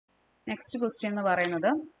Next question എന്ന്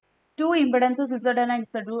പറയുന്നത് two impedances Z1 and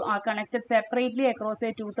Z2 are connected separately across a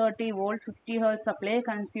 230 volt 50 Hz supply,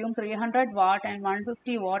 consume 300 watt and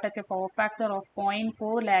 150 watt at a power factor of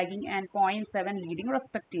 0.4 lagging and 0.7 leading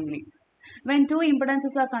respectively. When two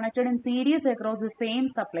impedances are connected in series across the same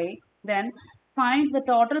supply, then find the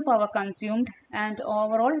total power consumed and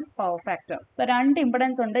overall power factor. ഇപ്പോൾ രണ്ട്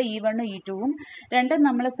impedance ഉണ്ട്, E1 E2ഉം രണ്ടും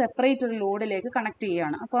നമ്മൾ separate ഒരു ലോഡിലേക്ക് connect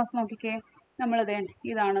ചെയ്യുകയാണ്. അപ്പോൾ നോക്കിക്കേ, നമ്മളിത്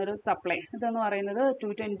ഇതാണ് ഒരു സപ്ലൈ. ഇതെന്ന് പറയുന്നത്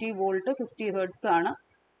 220 വോൾട്ട് 50 ഹെർട്സ് ആണ്,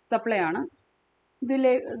 സപ്ലൈ ആണ്.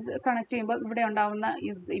 ഇതിലെ കണക്ട് ചെയ്യുമ്പോൾ ഇവിടെ ഉണ്ടാകുന്ന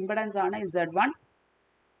ഇമ്പിഡൻസ് ആണ് Z1.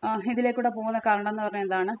 ഇതിലേക്കൂടെ പോകുന്ന കറണ്ട് എന്ന് പറഞ്ഞാൽ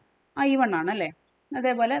എന്താണ്? I1 ആണ് അല്ലേ.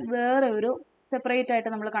 അതേപോലെ വേറെ ഒരു സെപ്പറേറ്റ് ആയിട്ട്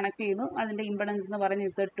നമ്മൾ കണക്ട് ചെയ്യുന്നു, അതിൻ്റെ ഇമ്പിഡൻസ് എന്ന്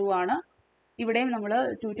പറയുന്നത് Z2 ആണ്. ഇവിടെയും നമ്മൾ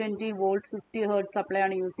 220 വോൾട്ട് 50 ഹെർട്സ് സപ്ലൈ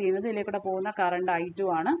ആണ് യൂസ് ചെയ്യുന്നത്. ഇതിലേക്കൂടെ പോകുന്ന കറണ്ട് I2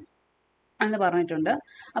 ആണ് എന്ന് പറഞ്ഞിട്ടുണ്ട്.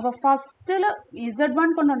 അപ്പോൾ ഫസ്റ്റിൽ Z1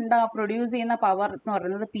 കൊണ്ട് പ്രൊഡ്യൂസ് ചെയ്യുന്ന പവർ എന്ന്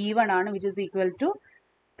പറയുന്നത് P1 ആണ്, which is equal to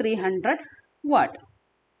 300 what.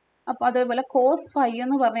 അപ്പോൾ അതേപോലെ കോസ് ഫൈ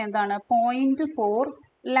എന്ന് പറഞ്ഞാൽ എന്താണ്? 0.4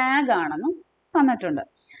 ലാഗ് ആണെന്നും തന്നിട്ടുണ്ട്.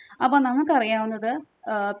 അപ്പോൾ നമുക്കറിയാവുന്നത്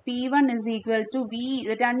P1 is equal to V,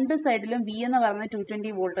 രണ്ട് സൈഡിലും V എന്ന് പറയുന്നത്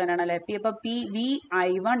 220 വോൾട്ട് തന്നെയാണ് അല്ലേ. അപ്പോൾ V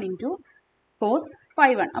I1 into cos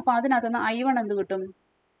phi 1. അപ്പോൾ അതിനകത്ത് നിന്ന് I1 എന്ത് കിട്ടും?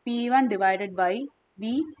 P1 divided by V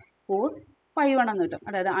cos phi 1 എന്ന് കിട്ടും.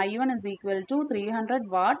 അതായത് I1 is equal to 300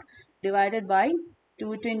 what divided by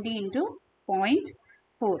 220 into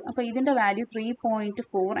 0.4. അപ്പോൾ ഇതിൻ്റെ വാല്യൂ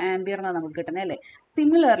 3.4 ആംപിയർ എന്നാണ് നമുക്ക് കിട്ടുന്നത് അല്ലേ.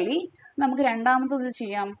 സിമിലർലി നമുക്ക് രണ്ടാമത്തത്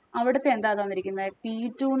ചെയ്യാം. അവിടുത്തെ എന്താ തന്നിരിക്കുന്നത്?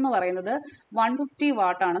 P2 എന്ന് പറയുന്നത് 150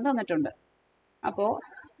 വാട്ടാണെന്ന് തന്നിട്ടുണ്ട്. അപ്പോൾ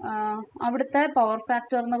അവിടുത്തെ പവർ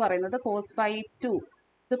ഫാക്ടർ എന്ന് പറയുന്നത് കോസ് ഫൈ 2,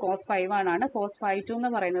 ഇത് കോസ് ഫൈ 1 ആണ്. കോസ് ഫൈ 2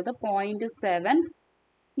 എന്ന് പറയുന്നത് 0.7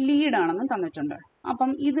 ലീഡ് ആണെന്നും തന്നിട്ടുണ്ട്. അപ്പം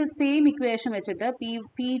ഇത് സെയിം ഇക്വേഷൻ വെച്ചിട്ട്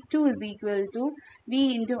P2 is equal to V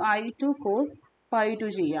into I2 cos phi 2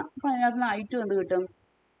 ചെയ്യാം. അപ്പം അതിനകത്ത് നിന്ന് I2 എന്ത് കിട്ടും?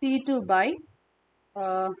 P2 by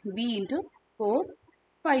V into cos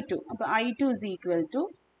phi 2. അപ്പോൾ I2 is equal to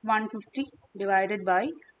 150 divided by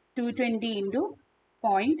 220 into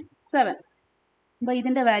 0.7. അപ്പോൾ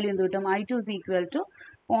ഇതിൻ്റെ വാല്യൂ എന്ത് കിട്ടും? I2 ഇസ് ഈക്വൽ ടു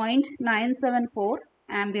 0.974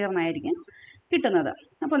 ആംപിയറിനായിരിക്കും കിട്ടുന്നത്.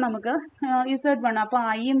 അപ്പോൾ നമുക്ക് Z1, അപ്പോൾ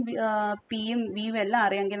ഐയും പിയും വിയും എല്ലാം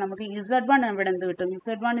അറിയാമെങ്കിൽ നമുക്ക് Z1 ഇവിടെ എന്ത് കിട്ടും?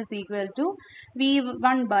 Z1 is equal to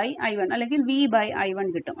V1 by I1 അല്ലെങ്കിൽ V ബൈ I1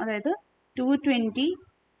 കിട്ടും. അതായത് 220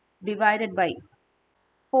 ഡിവൈഡഡ് ബൈ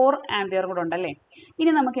 4 ആംപിയർ കൂടെ ഉണ്ടല്ലേ.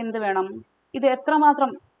 ഇനി നമുക്ക് എന്ത് വേണം? ഇത്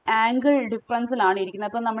എത്രമാത്രം ആംഗിൾ ഡിഫറൻസിലാണ് ഇരിക്കുന്നത്.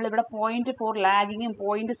 അപ്പോൾ നമ്മളിവിടെ 0.4 ലാഗിങ്ങും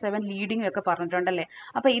 0.7 ലീഡിങ്ങും ഒക്കെ പറഞ്ഞിട്ടുണ്ടല്ലേ.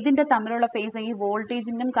 അപ്പോൾ ഇതിൻ്റെ തമ്മിലുള്ള ഫേസ്, ഈ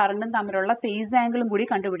വോൾട്ടേജിൻ്റെയും കറണ്ടും തമ്മിലുള്ള ഫേസ് ആംഗിളും കൂടി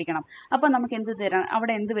കണ്ടുപിടിക്കണം. അപ്പോൾ നമുക്ക് എന്ത് തരാം?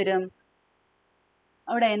 അവിടെ എന്ത് വരും?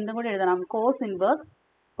 അവിടെ എന്തും കൂടി എഴുതണം, കോസ് ഇൻവേഴ്സ്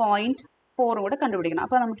 0.4 കൂടെ കണ്ടുപിടിക്കണം.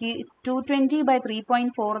 അപ്പോൾ നമുക്ക് ഈ 220 ബൈ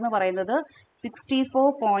 3.4 എന്ന് പറയുന്നത്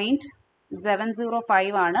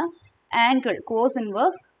 64.705 ആണ്. ആംഗിൾ കോസ്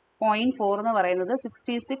ഇൻവേഴ്സ് 0.4 എന്ന് പറയുന്നത്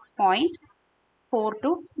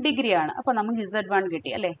 66.42 ഡിഗ്രി ആണ്. അപ്പോൾ നമുക്ക് Z1 കിട്ടി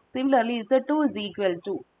അല്ലേ. Similarly Z2 is equal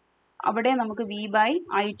to, അവിടെ നമുക്ക് V ബൈ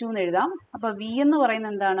I2 എന്ന് എഴുതാം. അപ്പോൾ V എന്ന്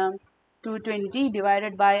പറയുന്നത് എന്താണ്? 220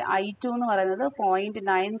 ഡിവൈഡഡ് ബൈ I2 എന്ന് പറയുന്നത്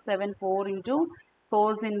 0.974 ഇൻറ്റു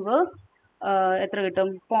കോസ് ഇൻവേഴ്സ് എത്ര കിട്ടും?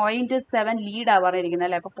 0.7 ലീഡാണ് പറഞ്ഞിരിക്കുന്നത്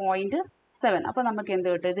അല്ലേ. അപ്പോൾ 0.7. അപ്പോൾ നമുക്ക് എന്ത്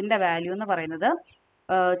കിട്ടും? ഇതിൻ്റെ വാല്യൂ എന്ന് പറയുന്നത്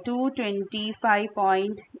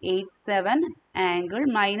 225.87 ആംഗിൾ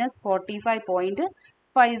മൈനസ്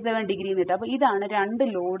 45.57 ഡിഗ്രി കിട്ടും. അപ്പോൾ ഇതാണ് രണ്ട്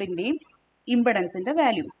ലോഡിൻ്റെയും ഇമ്പിഡൻസിൻ്റെ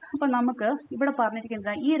വാല്യൂ. അപ്പോൾ നമുക്ക് ഇവിടെ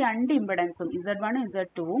പറഞ്ഞിരിക്കുന്നത് ഈ രണ്ട് ഇമ്പിഡൻസും Z1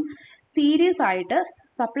 Z2ഉം സീരീസ് ആയിട്ട്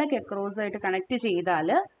സപ്ലൈക്ക് അക്രോസ് ആയിട്ട് കണക്ട് ചെയ്താൽ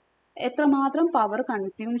എത്രമാത്രം പവർ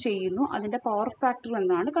കൺസ്യൂം ചെയ്യുന്നു, അതിൻ്റെ പവർ ഫാക്ടർ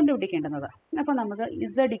എന്നാണ് കണ്ടുപിടിക്കേണ്ടത്. അപ്പോൾ നമുക്ക്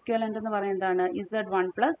Z ഇക്വലൻ്റ് എന്ന് പറയുന്നത് എന്താണ്? Z1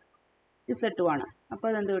 പ്ലസ് Z2 ആണ്. അപ്പോൾ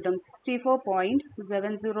അതെന്ത് കിട്ടും?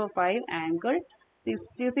 64.705 angle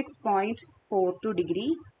 66.42 degree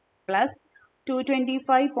plus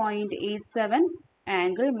 225.87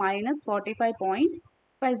 angle minus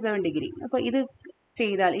 45.57 degree. അപ്പോൾ ഇത്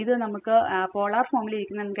ചെയ്താൽ ഇത് നമുക്ക് പോളാർ ഫോമിൽ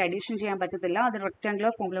ഇരിക്കുന്ന നമുക്ക് അഡീഷൻ ചെയ്യാൻ പറ്റത്തില്ല. അത്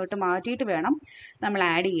റെക്റ്റാങ്കുലർ ഫോമിലോട്ട് മാറ്റിയിട്ട് വേണം നമ്മൾ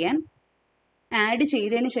ആഡ് ചെയ്യാൻ. ആഡ്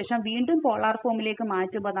ചെയ്തതിന് ശേഷം വീണ്ടും പോളാർ ഫോമിലേക്ക്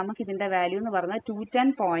മാറ്റുമ്പോൾ നമുക്ക് ഇതിൻ്റെ വാല്യൂ എന്ന് പറയുന്നത്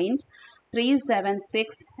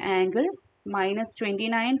 210.376 ആംഗിൾ മൈനസ്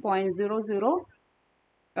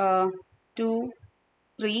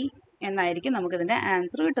 29.0023 എന്നായിരിക്കും നമുക്കിതിൻ്റെ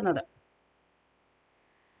ആൻസർ കിട്ടുന്നത്.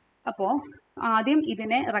 അപ്പോൾ ആദ്യം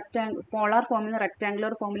ഇതിനെ പോളാർ ഫോമിൽ നിന്ന്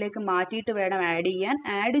റെക്റ്റാങ്കുലർ ഫോമിലേക്ക് മാറ്റിയിട്ട് വേണം ആഡ് ചെയ്യാൻ.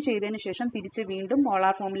 ആഡ് ചെയ്തതിന് ശേഷം തിരിച്ച് വീണ്ടും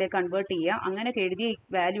പോളാർ ഫോമിലേക്ക് കൺവേർട്ട് ചെയ്യുക. അങ്ങനെ എഴുതിയ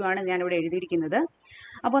വാല്യൂ ആണ് ഞാനിവിടെ എഴുതിയിരിക്കുന്നത്.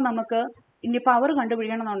 അപ്പോൾ നമുക്ക് ഇനി പവർ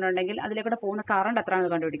കണ്ടുപിടിക്കണം എന്നുണ്ടെങ്കിൽ അതിലേക്കൂടെ പോകുന്ന കറണ്ട്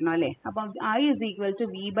എത്രയാണെന്ന് കണ്ടുപിടിക്കണം അല്ലേ. അപ്പം I is equal to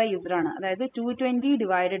V by Z ആണ്. അതായത് 220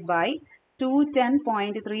 ഡിവൈഡഡ് ബൈ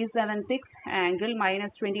 210.376 ആംഗിൾ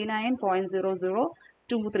മൈനസ്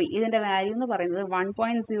 29.0023. ഇതിൻ്റെ വാല്യൂ എന്ന് പറയുന്നത്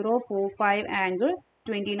 1.045 ആംഗിൾ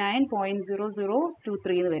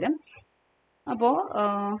 29.0023 എന്ന് വരും. അപ്പോൾ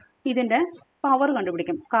ഇതിൻ്റെ പവർ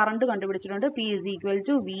കണ്ടുപിടിക്കും. Current കണ്ടുപിടിച്ചിട്ടുണ്ട്. P is equal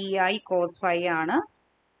to VI cos phi ആണ്.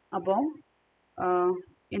 അപ്പോൾ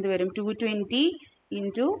എന്ത് വരും? 220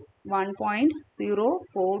 into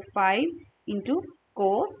 1.045 into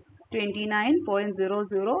cos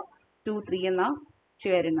 29.0023 എന്ന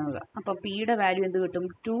വരുന്നത്. അപ്പോൾ പിയുടെ വാല്യൂ എന്ത് കിട്ടും?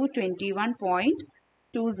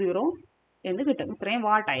 221.20 എന്ന് കിട്ടും. ഇത്രയും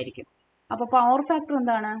വാട്ട് ആയിരിക്കും. അപ്പോൾ പവർ ഫാക്ടർ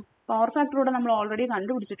എന്താണ്? പവർ ഫാക്ടർ ഇവിടെ നമ്മൾ ഓൾറെഡി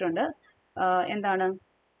കണ്ടുപിടിച്ചിട്ടുണ്ട്. എന്താണ്?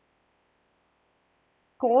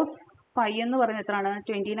 കോസ് പൈ എന്ന് പറയുന്നത് എത്രയാണ്?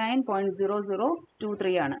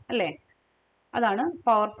 29.0023 ആണ് അല്ലേ? അതാണ്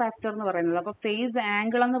പവർ ഫാക്ടർ എന്ന് പറയുന്നത്. അപ്പോൾ ഫേസ്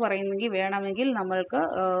ആംഗിൾ എന്ന് പറയുന്നെങ്കിൽ വേണമെങ്കിൽ നമ്മൾക്ക്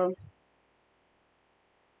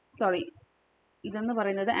ഇതെന്ന്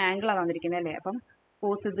പറയുന്നത് ആംഗിളാണ് തന്നിരിക്കുന്നത് അല്ലേ? അപ്പം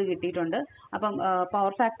കോസ് ഇത് കിട്ടിയിട്ടുണ്ട്. അപ്പം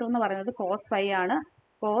പവർ ഫാക്ടർ എന്ന് പറയുന്നത് കോസ് ഫൈ ആണ്.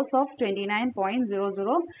 Cos of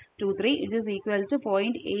 29.0023 it is equal to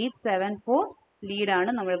 0.874 ലീഡാണ്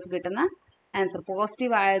നമ്മൾക്ക് കിട്ടുന്ന ആൻസർ.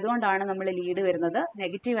 പോസിറ്റീവ് ആയതുകൊണ്ടാണ് നമ്മൾ ലീഡ് വരുന്നത്.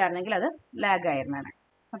 നെഗറ്റീവ് ആയിരുന്നെങ്കിൽ അത് ലാഗ് ആയിരുന്നാണ്.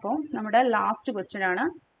 അപ്പോൾ നമ്മുടെ ലാസ്റ്റ് ക്വസ്റ്റ്യൻ ആണ്.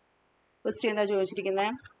 ക്വസ്റ്റ്യൻ എന്താ ചോദിച്ചിരിക്കുന്നത്?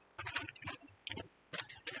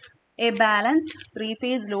 A balanced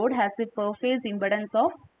 3-phase load has A per face impedance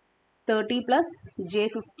of 30 plus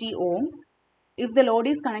J50 ohm. If the load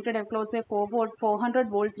is connected across a 400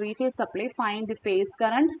 volt 3-phase supply, find the phase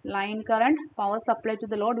current, line current, power supply to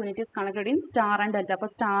the load when it is connected in star and delta. അപ്പോൾ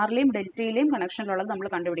സ്റ്റാറിലെയും ഡെൽറ്റയിലെയും കണക്ഷനിലുള്ളത് നമ്മൾ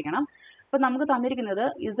കണ്ടുപിടിക്കണം. അപ്പോൾ നമുക്ക് തന്നിരിക്കുന്നത്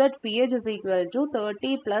ZPH is equal to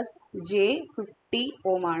 30 plus J50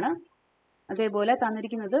 ohm ആണ്. അതേപോലെ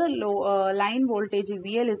തന്നിരിക്കുന്നത് line voltage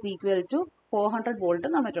VL is equal to 400 volt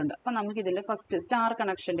തന്നിട്ടുണ്ട്. അപ്പം നമുക്ക് ഇതിൻ്റെ ഫസ്റ്റ് സ്റ്റാർ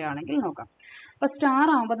കണക്ഷൻ്റെ ആണെങ്കിൽ നോക്കാം. അപ്പോൾ സ്റ്റാർ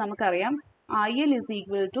ആകുമ്പോൾ നമുക്കറിയാം IL is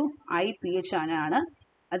equal to IPH ആണ്.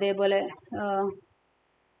 അതേപോലെ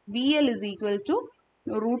VL is equal to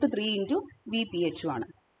 √3 into VPH ആണ്.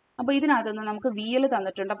 അപ്പോൾ ഇതിനകത്തുനിന്ന് നമുക്ക് VL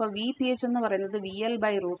തന്നിട്ടുണ്ട്. അപ്പോൾ VPH എന്ന് പറയുന്നത് VL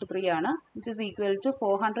by √3 ആണ്, which is equal to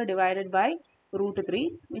 400 divided by √3,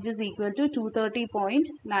 which is equal to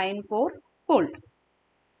 230.94 volt.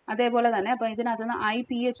 അതേപോലെ തന്നെ അപ്പോൾ ഇതിനകത്തുനിന്ന്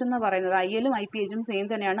IPH എന്ന് പറയുന്നത് IL-ഉം IPH-ഉം സെയിം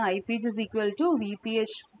തന്നെയാണ്. IPH is equal to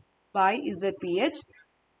VPH by ZPH,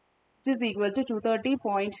 which is equal to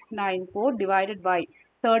 230.94 divided by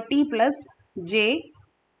 30 plus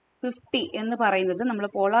J50 എന്ന് പറയുന്നത് നമ്മൾ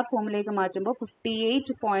പോളാർ ഫോമിലേക്ക് മാറ്റുമ്പോൾ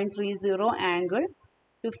 58.30 ആംഗിൾ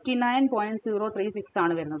 59.036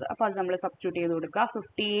 ആണ് വരുന്നത്. അപ്പോൾ അത് നമ്മൾ സബ്സ്റ്റിറ്റ്യൂട്ട് ചെയ്ത് കൊടുക്കുക.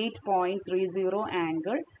 58.30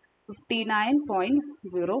 ആംഗിൾ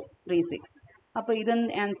 59.036. അപ്പോൾ ഇത്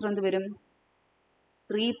ആൻസർ എന്ത് വരും?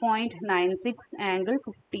 3.96 ആംഗിൾ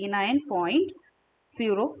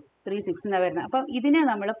 59.036 എന്നാണ് വരുന്നത്. അപ്പം ഇതിനെ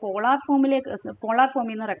നമ്മൾ പോളാർ ഫോമിൽ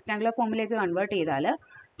നിന്ന് റെക്ടാങ്കുലർ ഫോമിലേക്ക് കൺവേർട്ട് ചെയ്താൽ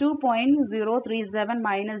 2.037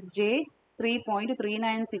 മൈനസ്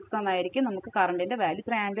J3.396 എന്നായിരിക്കും നമുക്ക് കറണ്ടിൻ്റെ വാല്യൂ.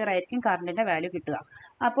 3 ആംപിയർ ആയിരിക്കും കറണ്ടിൻ്റെ വാല്യൂ കിട്ടുക.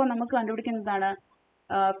 അപ്പോൾ നമുക്ക് കണ്ടുപിടിക്കുന്നതാണ്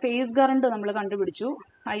ഫേസ് കറണ്ട് നമ്മൾ കണ്ടുപിടിച്ചു,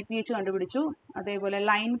 IPH കണ്ടുപിടിച്ചു. അതേപോലെ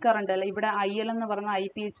ലൈൻ കറണ്ട് ഇവിടെ IL എന്ന് പറയുന്ന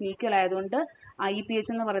IPH ഈക്വൽ ആയതുകൊണ്ട് IPH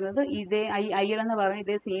എന്ന് പറയുന്നത് IL എന്ന് പറയുന്നത്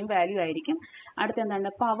ഇതേ സെയിം വാല്യൂ ആയിരിക്കും. അടുത്ത എന്താണ്?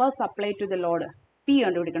 Power supply to the load P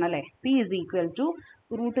കണ്ടുപിടിക്കണം അല്ലേ? P is equal to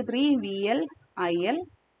 √3 VL IL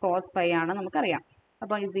cos phi ആണ് നമുക്കറിയാം.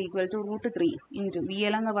 അപ്പോൾ is equal to √3 into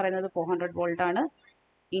VL എന്ന് പറയുന്നത് 400 വോൾട്ട് ആണ്,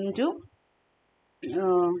 ഇൻറ്റു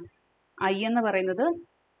I എന്ന് പറയുന്നത്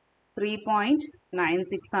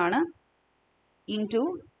 3.96 ആണ്, ഇൻറ്റു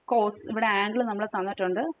കോസ് ഇവിടെ ആംഗിൾ നമ്മൾ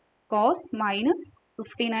തന്നിട്ടുണ്ട് കോസ് മൈനസ്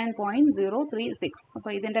 59.036.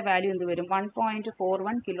 അപ്പോൾ ഇതിൻ്റെ വാല്യൂ എന്ത് വരും?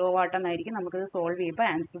 1.41 കിലോ വാട്ട് എന്നായിരിക്കും നമുക്കിത് സോൾവ് ചെയ്യുമ്പോൾ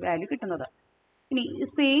ആൻസർ വാല്യൂ കിട്ടുന്നത്. ഇനി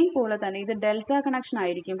സെയിം പോലെ തന്നെ ഇത് ഡെൽറ്റ കണക്ഷൻ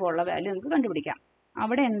ആയിരിക്കുമ്പോൾ ഉള്ള വാല്യൂ നമുക്ക് കണ്ടുപിടിക്കാം.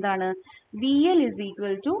 അവിടെ എന്താണ്? VL is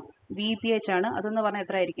equal to VPH ആണ്. അതെന്ന് പറഞ്ഞാൽ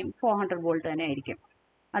എത്ര ആയിരിക്കും? 400 വോൾട്ട് തന്നെ ആയിരിക്കും.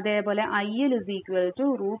 അതേപോലെ IL is equal to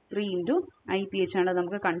 √3 into IPH ആണ്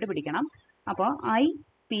നമുക്ക് കണ്ടുപിടിക്കണം. അപ്പോൾ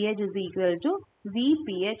IPH is equal to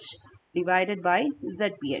VPH divided by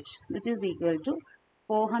ZPH, which is equal to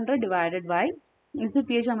 400 divided by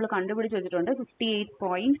ZPH നമ്മൾ കണ്ടുപിടിച്ച് വെച്ചിട്ടുണ്ട്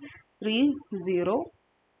 58.30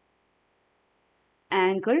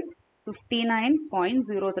 angle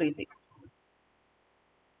 59.036,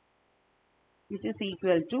 which is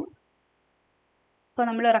equal to, ഇപ്പോൾ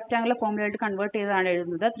നമ്മൾ റെക്ടാങ്കുലർ ഫോമിലായിട്ട് കൺവേർട്ട് ചെയ്താണ്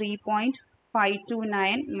എഴുതുന്നത്,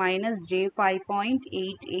 3.529 മൈനസ്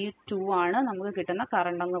J5.882 ആണ് നമുക്ക് കിട്ടുന്ന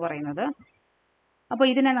കറണ്ട് എന്ന് പറയുന്നത്. അപ്പോൾ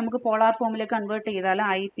ഇതിനെ നമുക്ക് പോളാർ ഫോമിലേക്ക് കൺവേർട്ട് ചെയ്താൽ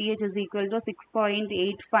IPH is equal to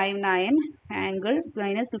 6.859 angle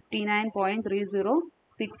minus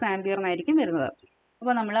 59.306 ampere എന്നായിരിക്കും വരുന്നത്.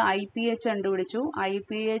 അപ്പോൾ നമ്മൾ IPH കണ്ടുപിടിച്ചു.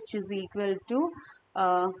 IPH is equal to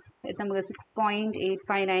നമുക്ക്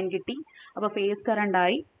 6.859 കിട്ടി. അപ്പോൾ ഫേസ് കറണ്ട്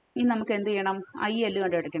ആയി. ഇനി നമുക്ക് എന്ത് ചെയ്യണം? IL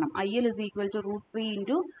കണ്ടുപിടിക്കണം. IL is equal to √3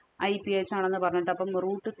 into IPH ആണെന്ന് പറഞ്ഞിട്ട്, അപ്പം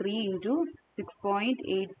 √3 into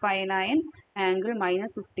 6.859 angle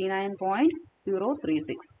minus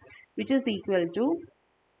 59.036 which is equal to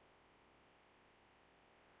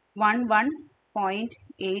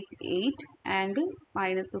 11.88 angle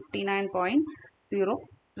minus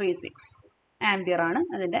 59.036 ampere ആണ്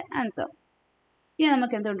അതിൻ്റെ ആൻസർ. ഇനി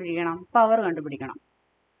നമുക്ക് എന്ത് കണ്ടുപിടിക്കണം? പവർ കണ്ടുപിടിക്കണം.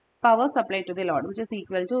 Power supplied to the load which is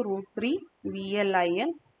equal to √3 VLIL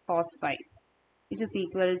cos phi which is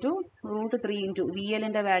equal to √3 into VL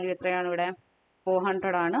ന്റെ വാല്യൂ എത്രയാണ് ഇവിടെ?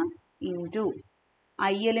 400 ആണ്. ഇൻറ്റു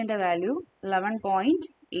IL ന്റെ വാല്യൂ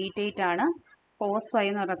 11.88 ആണ്. cos phi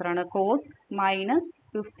എന്ന് പറഞ്ഞാൽ എത്രയാണ്? cos മൈനസ്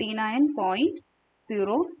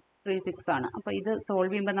 59.036 ആണ്. അപ്പോൾ ഇത്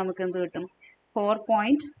സോൾവ് ചെയ്യുമ്പോൾ നമുക്ക് എന്ത് കിട്ടും?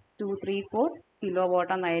 4.234 കിലോ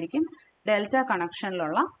വാട്ട് എന്നായിരിക്കും ഡെൽറ്റ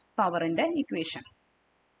കണക്ഷനിലുള്ള പവറിൻ്റെ ഇക്വേഷൻ.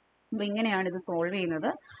 അപ്പോൾ ഇങ്ങനെയാണ് ഇത് സോൾവ്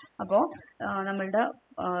ചെയ്യുന്നത്. അപ്പോൾ നമ്മളുടെ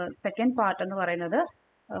സെക്കൻഡ് പാർട്ട് എന്ന് പറയുന്നത്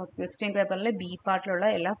ക്വസ്റ്റ്യൻ പേപ്പറിലെ ബി പാർട്ടിലുള്ള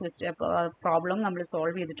എല്ലാ പ്രോബ്ലം നമ്മൾ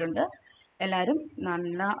സോൾവ് ചെയ്തിട്ടുണ്ട്. എല്ലാവരും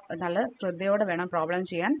നല്ല ശ്രദ്ധയോടെ വേണം പ്രോബ്ലം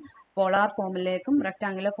ചെയ്യാൻ. പോളാർ ഫോമിലേക്കും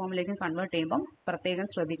റെക്ടാങ്കുലർ ഫോമിലേക്കും കൺവേർട്ട് ചെയ്യുമ്പം പ്രത്യേകം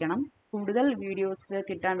ശ്രദ്ധിക്കണം. കൂടുതൽ വീഡിയോസ്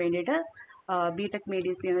കിട്ടാൻ വേണ്ടിയിട്ട് ബി ടെക്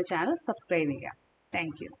മെഡിസി എന്ന ചാനൽ സബ്സ്ക്രൈബ് ചെയ്യുക.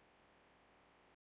 Thank you.